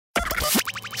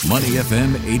Money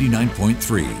FM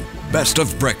 89.3. Best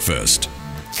of breakfast.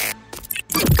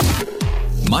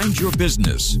 Mind your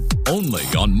business. Only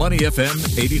on Money FM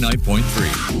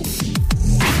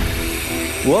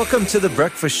 89.3. Welcome to The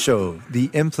Breakfast Show. The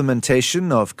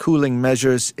implementation of cooling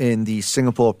measures in the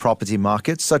Singapore property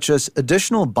market, such as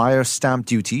additional buyer stamp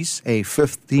duties, a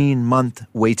 15-month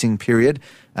waiting period,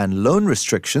 and loan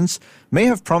restrictions, may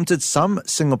have prompted some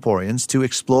Singaporeans to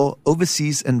explore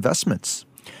overseas investments.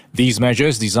 These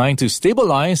measures, designed to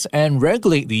stabilize and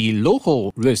regulate the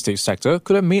local real estate sector,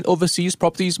 could have made overseas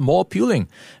properties more appealing.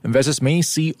 Investors may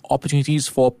see opportunities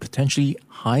for potentially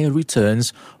higher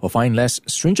returns or find less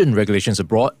stringent regulations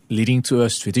abroad, leading to a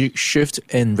strategic shift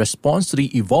in response to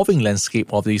the evolving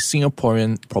landscape of the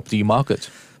Singaporean property market.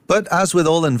 But as with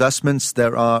all investments,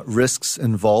 there are risks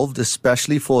involved,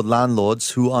 especially for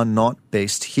landlords who are not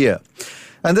based here.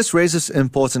 And this raises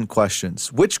important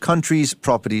questions. Which countries'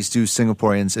 properties do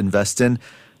Singaporeans invest in?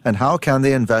 And how can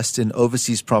they invest in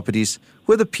overseas properties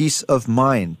with a peace of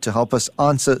mind? To help us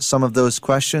answer some of those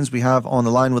questions, we have on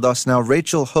the line with us now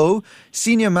Rachel Ho,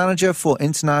 Senior Manager for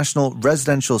International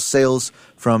Residential Sales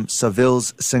from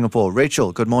Savills Singapore.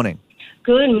 Rachel, good morning.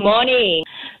 Good morning.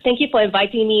 Thank you for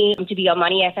inviting me to be on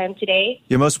Money FM today.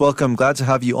 You're most welcome. Glad to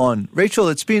have you on. Rachel,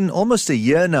 it's been almost a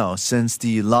year now since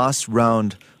the last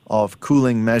round of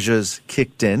cooling measures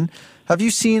kicked in. Have you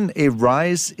seen a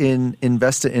rise in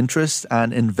investor interest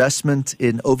and investment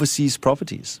in overseas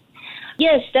properties?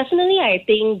 Yes, definitely. I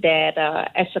think that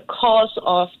as a cause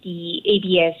of the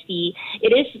ABSV,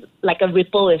 it is like a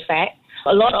ripple effect.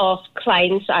 A lot of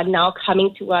clients are now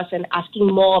coming to us and asking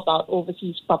more about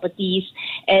overseas properties,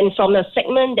 and from a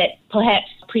segment that perhaps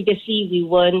previously we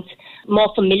weren't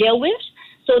more familiar with.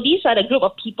 So these are the group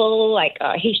of people like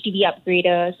HDB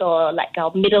upgraders or like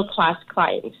our middle class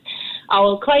clients.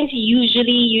 Our clients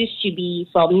usually used to be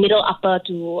from middle upper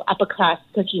to upper class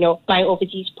because, buying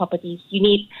overseas properties, you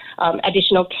need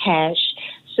additional cash.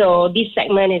 So this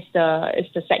segment is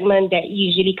the segment that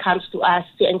usually comes to us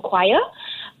to inquire.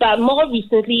 But more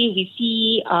recently, we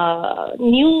see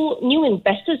new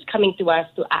investors coming to us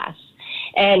to ask.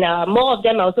 And more of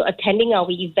them are also attending our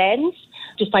events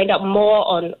to find out more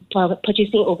on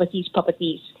purchasing overseas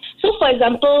properties. So, for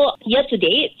example, year to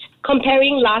date,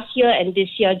 comparing last year and this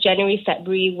year, January,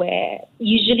 February, where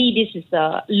usually this is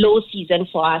a low season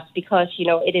for us because,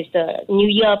 it is the new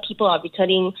year, people are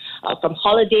returning from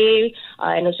holiday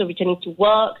and also returning to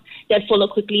work, then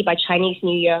followed quickly by Chinese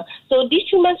New Year. So these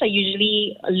 2 months are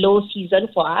usually a low season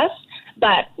for us.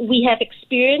 But we have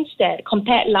experienced that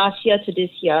compared last year to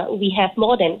this year, we have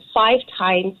more than 5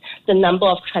 times the number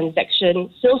of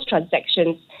sales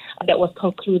transactions that was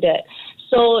concluded.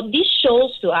 So this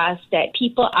shows to us that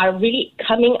people are really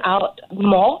coming out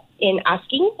more in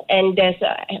asking, and there's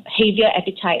a heavier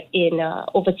appetite in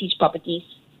overseas properties.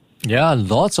 Yeah,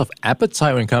 lots of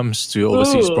appetite when it comes to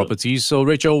overseas properties. So,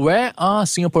 Rachel, where are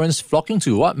Singaporeans flocking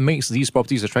to? What makes these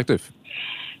properties attractive?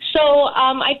 So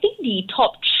I think the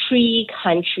top 3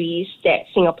 countries that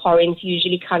Singaporeans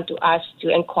usually come to us to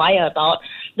inquire about,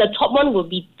 the top one will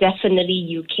be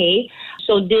definitely UK.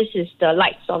 So this is the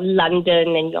likes of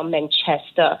London and your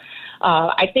Manchester.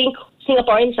 I think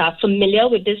Singaporeans are familiar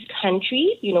with this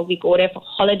country. We go there for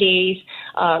holidays,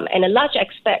 and a large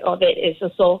aspect of it is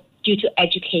also due to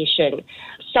education.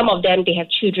 Some of them, they have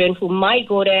children who might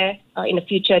go there in the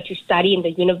future to study in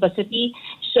the university.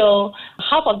 So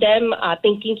half of them are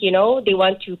thinking, they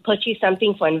want to purchase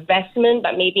something for investment,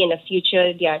 but maybe in the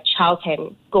future their child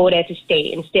can go there to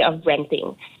stay instead of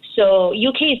renting. So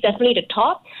UK is definitely the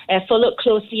top, followed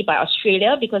closely by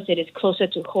Australia because it is closer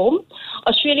to home.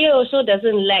 Australia also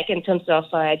doesn't lack in terms of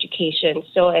education.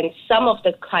 So, and some of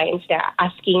the clients that are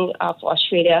asking for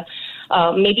Australia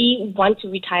maybe want to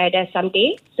retire there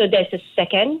someday. So that's the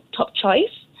second top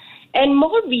choice. And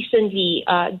more recently,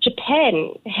 Japan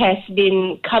has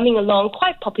been coming along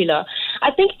quite popular.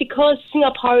 I think because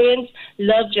Singaporeans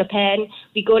love Japan,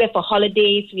 we go there for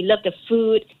holidays, we love the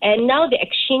food, and now the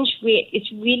exchange rate is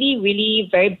really, really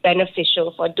very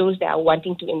beneficial for those that are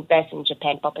wanting to invest in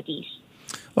Japan properties.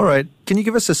 All right. Can you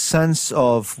give us a sense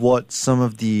of what some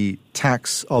of the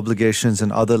tax obligations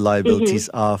and other liabilities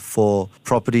are for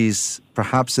properties,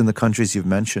 perhaps in the countries you've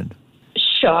mentioned?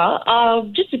 Sure.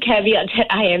 Just to caveat that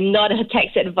I am not a tax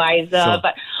advisor,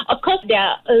 but of course there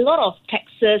are a lot of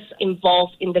taxes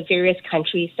involved in the various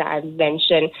countries that I've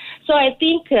mentioned. So I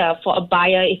think for a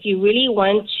buyer, if you really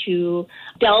want to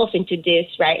delve into this,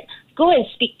 right, go and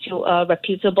speak to a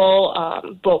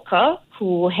reputable broker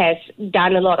who has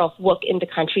done a lot of work in the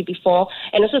country before,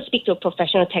 and also speak to a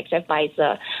professional tax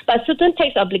advisor. But certain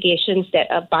tax obligations that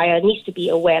a buyer needs to be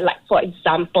aware, like for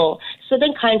example,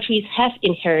 certain countries have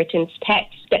inheritance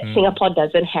tax that Singapore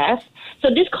doesn't have. So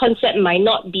this concept might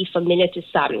not be familiar to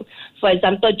some. For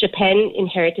example, Japan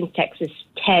inheritance tax is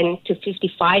 10 to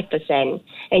 55%,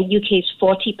 and UK is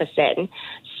 40%.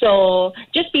 So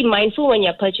just be mindful when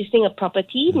you're purchasing a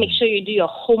property. Make sure you do your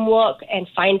homework and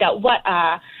find out what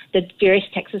are the various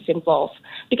taxes involved.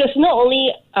 Because not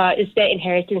only is there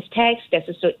inheritance tax, there's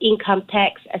also income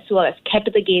tax as well as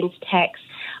capital gains tax,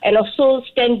 and also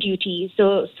stamp duty.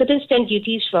 So certain stamp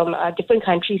duties from different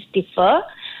countries differ.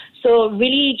 So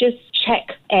really just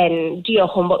check and do your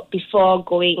homework before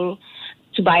going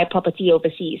to buy a property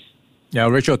overseas. Yeah,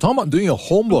 Rachel, talking about doing your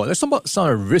homework, let's talk about some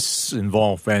of the risks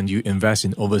involved when you invest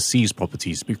in overseas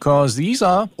properties, because these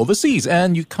are overseas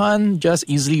and you can't just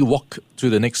easily walk to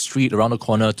the next street around the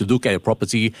corner to look at your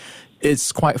property.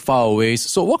 It's quite far away.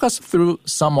 So walk us through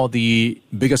some of the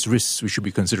biggest risks we should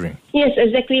be considering. Yes,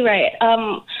 exactly right.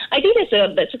 I think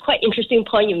that's a quite interesting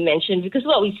point you mentioned, because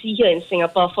what we see here in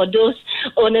Singapore, for those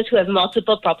owners who have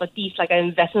multiple properties, like an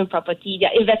investment property,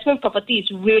 their investment property is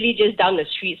really just down the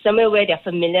street, somewhere where they're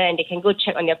familiar and they can go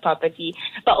check on their property.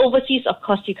 But overseas, of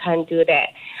course, you can't do that.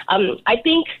 I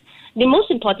think the most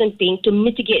important thing to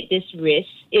mitigate this risk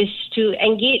is to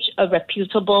engage a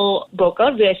reputable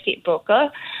broker, real estate broker,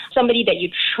 somebody that you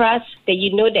trust, that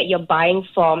you know that you're buying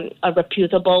from a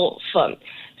reputable firm.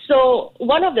 So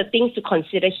one of the things to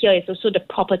consider here is also the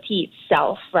property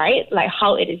itself, right? Like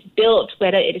how it is built,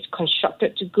 whether it is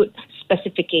constructed to good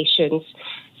specifications.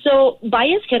 So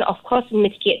buyers can, of course,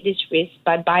 mitigate this risk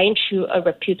by buying through a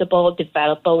reputable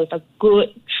developer with a good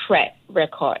track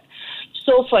record.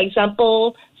 So, for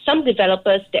example, some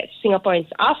developers that Singaporeans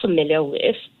are familiar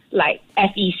with, like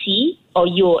FEC or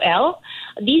UOL,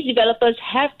 these developers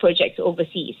have projects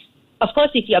overseas. Of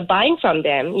course, if you're buying from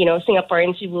them,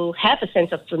 Singaporeans will have a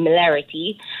sense of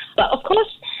familiarity. But of course,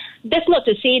 that's not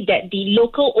to say that the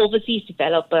local overseas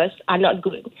developers are not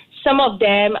good. Some of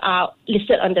them are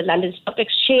listed on the London Stock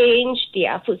Exchange. They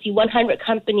are FTSE 100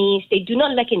 companies. They do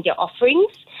not lack in their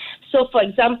offerings. So, for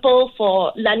example,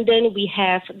 for London, we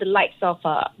have the likes of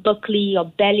Berkeley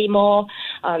or Ballymore.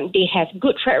 They have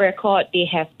good track record. They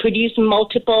have produced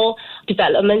multiple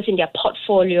developments in their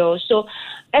portfolio. So,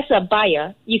 as a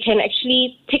buyer, you can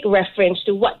actually take reference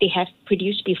to what they have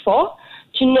produced before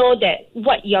to know that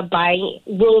what you're buying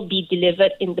will be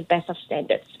delivered in the best of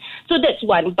standards. So that's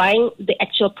one, buying the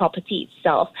actual property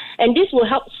itself. And this will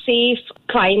help save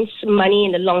clients money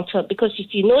in the long term, because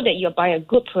if you know that you're buying a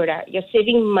good product, you're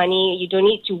saving money, you don't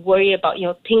need to worry about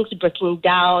things breaking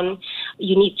down.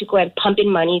 You need to go and pump in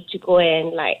money to go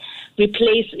and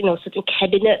replace certain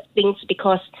cabinet things,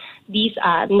 because these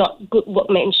are not good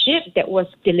workmanship that was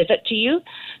delivered to you.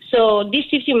 So this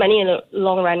saves you money in the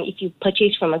long run if you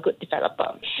purchase from a good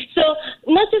developer. So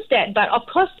not just that, but of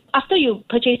course, after you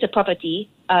purchase the property,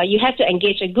 you have to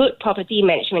engage a good property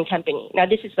management company. Now,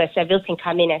 this is where Saville can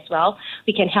come in as well.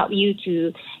 We can help you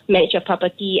to manage your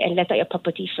property and let out your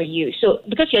property for you. So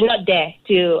because you're not there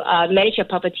to manage your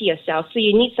property yourself, so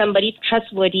you need somebody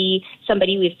trustworthy,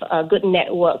 somebody with a good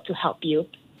network to help you.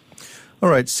 All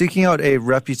right, seeking out a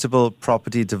reputable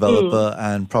property developer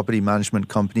and property management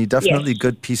company, definitely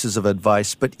good pieces of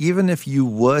advice. But even if you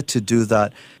were to do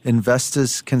that,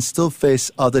 investors can still face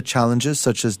other challenges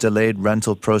such as delayed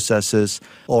rental processes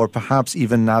or perhaps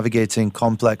even navigating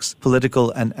complex political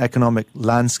and economic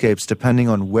landscapes depending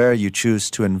on where you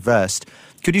choose to invest.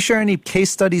 Could you share any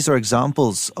case studies or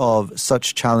examples of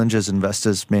such challenges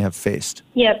investors may have faced?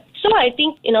 Yeah. So I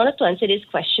think in order to answer this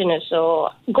question also,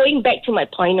 going back to my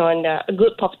point on a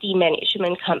good property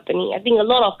management company, I think a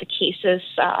lot of the cases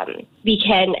we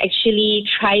can actually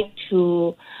try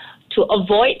to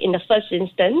avoid in the first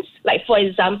instance. Like, for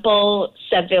example,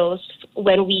 Saville's,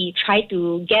 when we try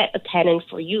to get a tenant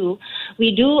for you,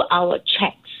 we do our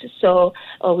checks. So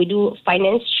we do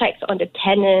finance checks on the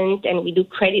tenant, and we do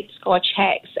credit score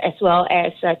checks, as well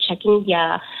as checking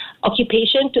their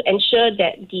occupation to ensure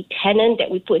that the tenant that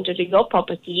we put into your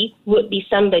property would be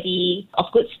somebody of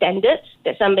good standards,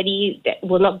 that somebody that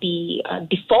will not be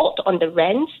default on the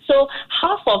rent. So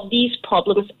half of these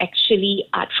problems actually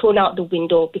are thrown out the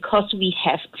window because we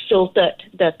have filtered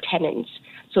the tenants,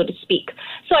 so to speak.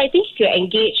 So I think if you're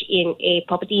engaged in a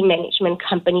property management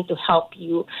company to help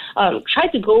you, try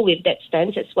to go with that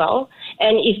stance as well.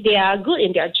 And if they are good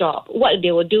in their job, what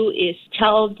they will do is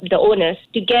tell the owners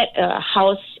to get a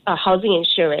housing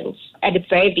insurance at the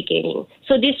very beginning.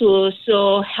 So this will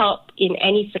also help in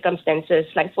any circumstances.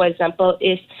 Like, for example,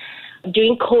 if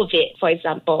during COVID, for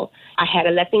example, I had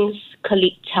a lettings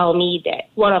colleague tell me that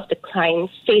one of the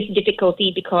clients faced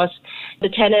difficulty because the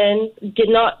tenant did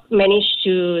not manage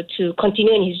to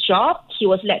continue in his job. He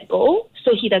was let go,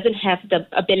 so he doesn't have the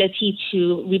ability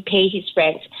to repay his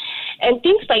rent. And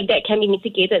things like that can be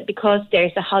mitigated because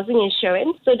there's a housing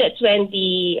insurance. So that's when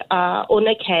the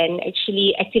owner can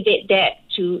actually activate that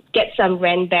to get some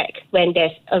rent back when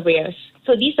there's arrears.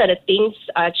 So these are the things,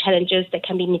 challenges that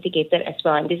can be mitigated as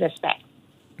well in this aspect.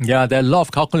 Yeah, there are a lot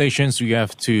of calculations we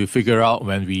have to figure out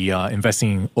when we are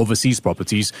investing in overseas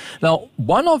properties. Now,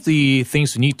 one of the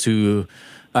things we need to,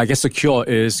 secure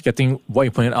is getting, what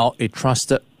you pointed out, a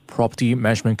trusted property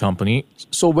management company.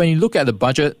 So when you look at the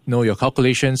budget, your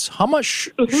calculations, how much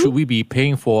should we be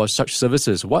paying for such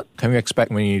services? What can we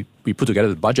expect when we put together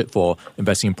the budget for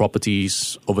investing in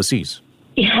properties overseas?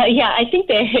 Yeah, I think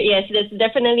there's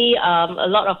definitely a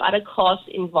lot of other costs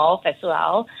involved as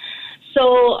well.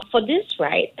 So for this,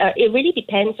 right, it really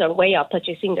depends on where you're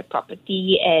purchasing the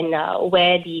property and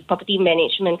where the property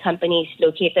management company is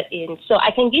located in. So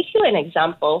I can give you an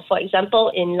example. For example,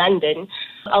 in London,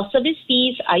 our service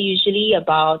fees are usually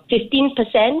about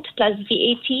 15% plus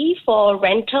VAT for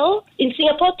rental. In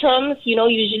Singapore terms,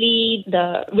 usually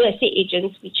the real estate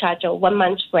agents, we charge a 1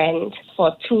 month's rent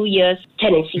for 2 years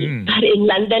tenancy. But in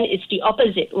London, it's the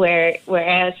opposite,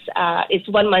 whereas it's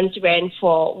 1 month's rent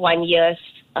for 1 year's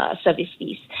service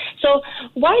fees. So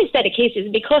why is that the case?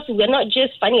 Is because we're not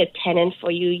just finding a tenant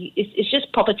for you. It's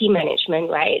just property management,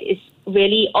 right? It's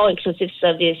really all-inclusive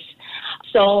service.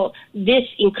 So this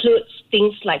includes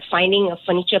things like finding a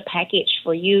furniture package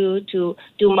for you, to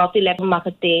do multi-level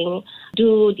marketing,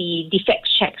 do the defect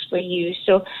checks for you.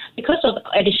 So because of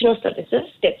additional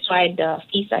services, that's why the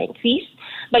fees are increased.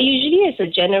 But usually, as a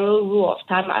general rule of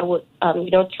thumb, I would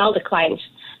tell the clients,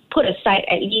 put aside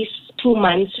at least 2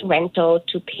 months rental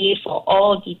to pay for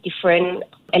all the different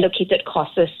allocated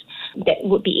costs that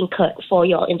would be incurred for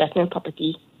your investment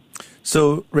property.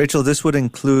 So, Rachel, this would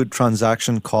include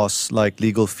transaction costs like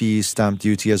legal fees, stamp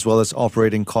duty, as well as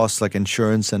operating costs like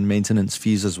insurance and maintenance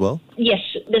fees as well? Yes,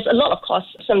 there's a lot of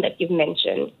costs, some that you've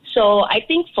mentioned. So I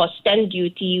think for stamp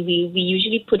duty, we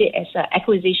usually put it as an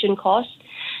acquisition cost.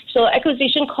 So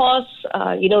acquisition costs,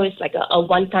 is like a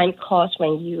one-time cost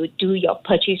when you do your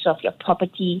purchase of your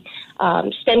property.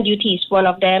 Stamp duty is one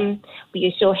of them. We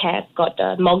also have got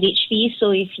the mortgage fee.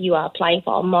 So if you are applying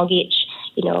for a mortgage,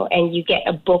 and you get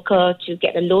a broker to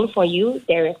get a loan for you,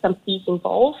 there are some fees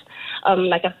involved.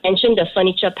 Like I mentioned, the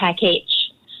furniture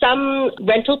package. Some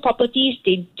rental properties,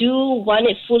 they do want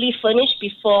it fully furnished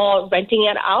before renting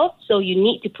it out. So you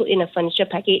need to put in a furniture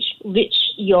package, which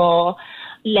your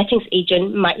lettings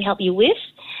agent might help you with.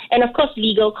 And of course,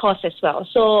 legal costs as well.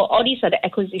 So all these are the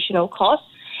acquisitional costs.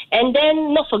 And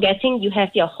then not forgetting, you have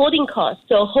your holding costs.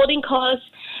 So holding costs,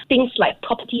 things like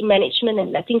property management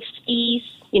and lettings fees,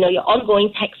 your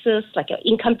ongoing taxes, like your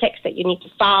income tax that you need to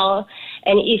file.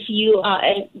 And if you are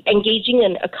engaging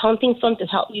an accounting firm to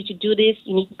help you to do this,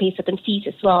 you need to pay certain fees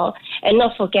as well. And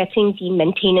not forgetting the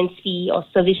maintenance fee or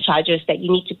service charges that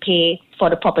you need to pay for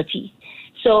the property.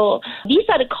 So these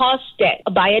are the costs that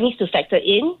a buyer needs to factor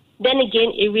in. Then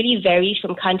again, it really varies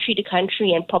from country to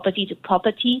country and property to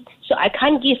property. So I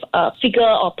can't give a figure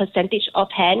or percentage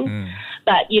offhand.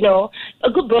 But, a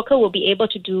good broker will be able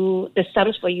to do the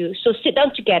sums for you. So sit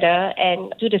down together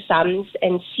and do the sums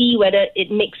and see whether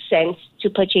it makes sense to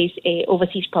purchase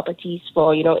overseas properties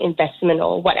for, investment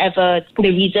or whatever the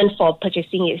reason for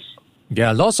purchasing is.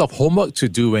 Yeah, lots of homework to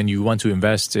do when you want to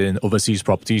invest in overseas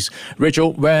properties.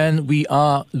 Rachel, when we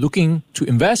are looking to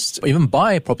invest or even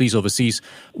buy properties overseas,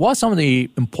 what are some of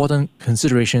the important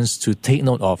considerations to take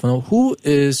note of? Who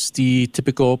is the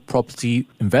typical property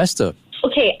investor?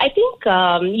 Okay, I think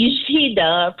usually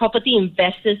the property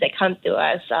investors that come to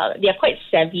us, they are quite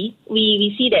savvy.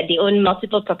 We see that they own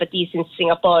multiple properties in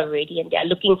Singapore already and they are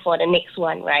looking for the next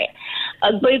one, right?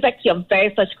 Going back to your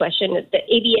very first question, the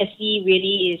ABSV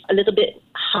really is a little bit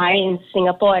high in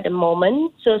Singapore at the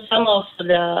moment. So some of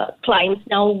the clients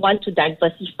now want to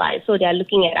diversify, so they are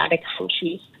looking at other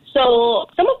countries. So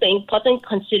some of the important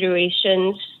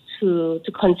considerations to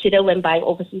consider when buying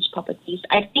overseas properties.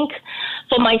 I think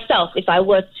for myself, if I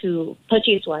were to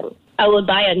purchase one, I would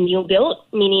buy a new build,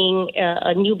 meaning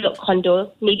a new build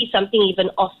condo, maybe something even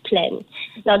off-plan.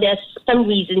 Now, there's some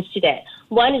reasons to that.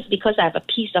 One is because I have a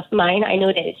peace of mind. I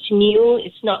know that it's new,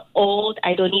 it's not old.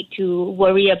 I don't need to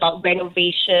worry about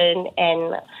renovation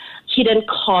and hidden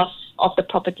costs of the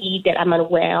property that I'm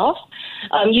unaware of.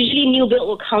 Usually, new build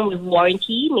will come with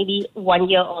warranty, maybe 1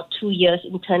 year or 2 years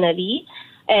internally.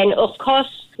 And of course,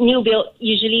 new build,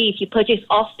 usually if you purchase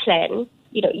off-plan,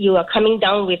 you are coming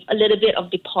down with a little bit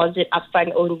of deposit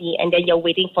upfront only, and then you're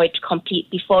waiting for it to complete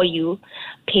before you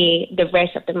pay the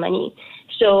rest of the money.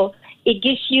 So it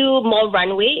gives you more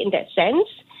runway in that sense.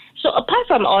 So apart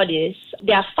from all this,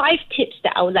 there are 5 tips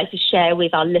that I would like to share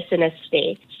with our listeners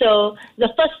today. So the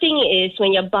first thing is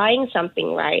when you're buying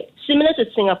something, right, similar to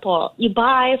Singapore, you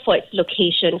buy for its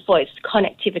location, for its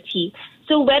connectivity.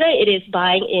 So whether it is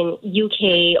buying in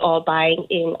UK or buying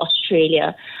in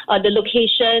Australia, the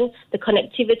location, the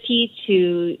connectivity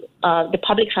to the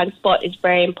public transport is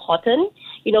very important.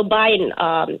 Buy in,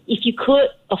 if you could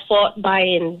afford, buy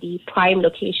in the prime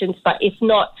locations, but if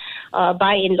not,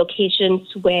 buy in locations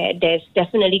where there's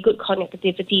definitely good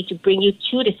connectivity to bring you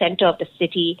to the center of the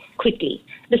city quickly.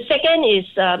 The second is,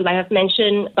 like I've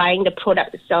mentioned, buying the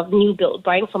product itself, new build,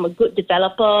 buying from a good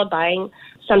developer, buying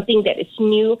something that is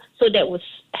new, so that will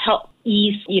help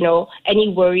ease, any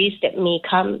worries that may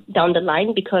come down the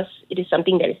line because it is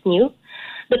something that is new.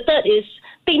 The third is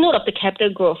take note of the capital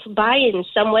growth. Buy in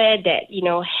somewhere that,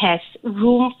 has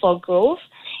room for growth,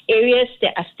 areas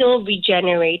that are still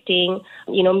regenerating,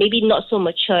 maybe not so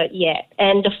mature yet.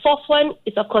 And the fourth one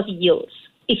is, of course, yields.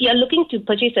 If you are looking to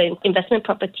purchase an investment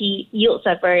property, yields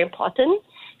are very important.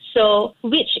 So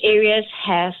which areas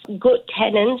have good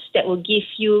tenants that will give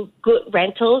you good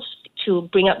rentals to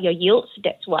bring up your yields?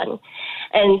 That's one.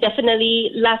 And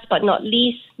definitely, last but not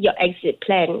least, your exit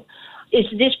plan. Is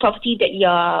this property that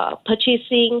you're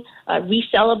purchasing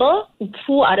resellable?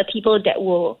 Who are the people that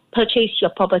will purchase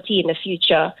your property in the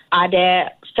future? Are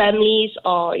there families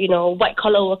or,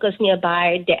 white-collar workers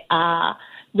nearby that are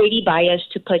ready buyers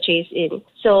to purchase in?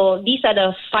 So these are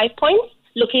the 5 points: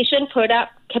 location,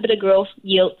 product, capital growth,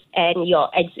 yield, and your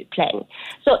exit plan.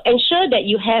 So ensure that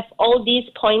you have all these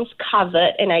points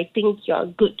covered, and I think you're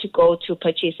good to go to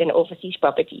purchase an overseas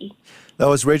property. That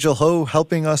was Rachel Ho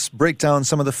helping us break down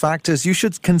some of the factors you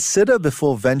should consider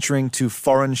before venturing to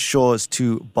foreign shores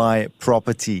to buy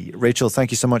property. Rachel, thank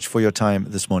you so much for your time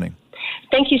this morning.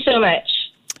 Thank you so much.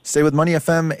 Stay with Money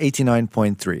FM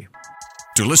 89.3.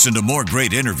 To listen to more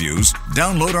great interviews,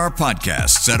 download our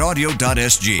podcasts at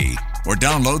audio.sg or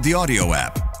download the audio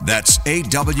app. That's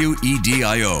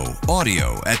AWEDIO,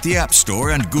 audio at the App Store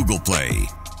and Google Play.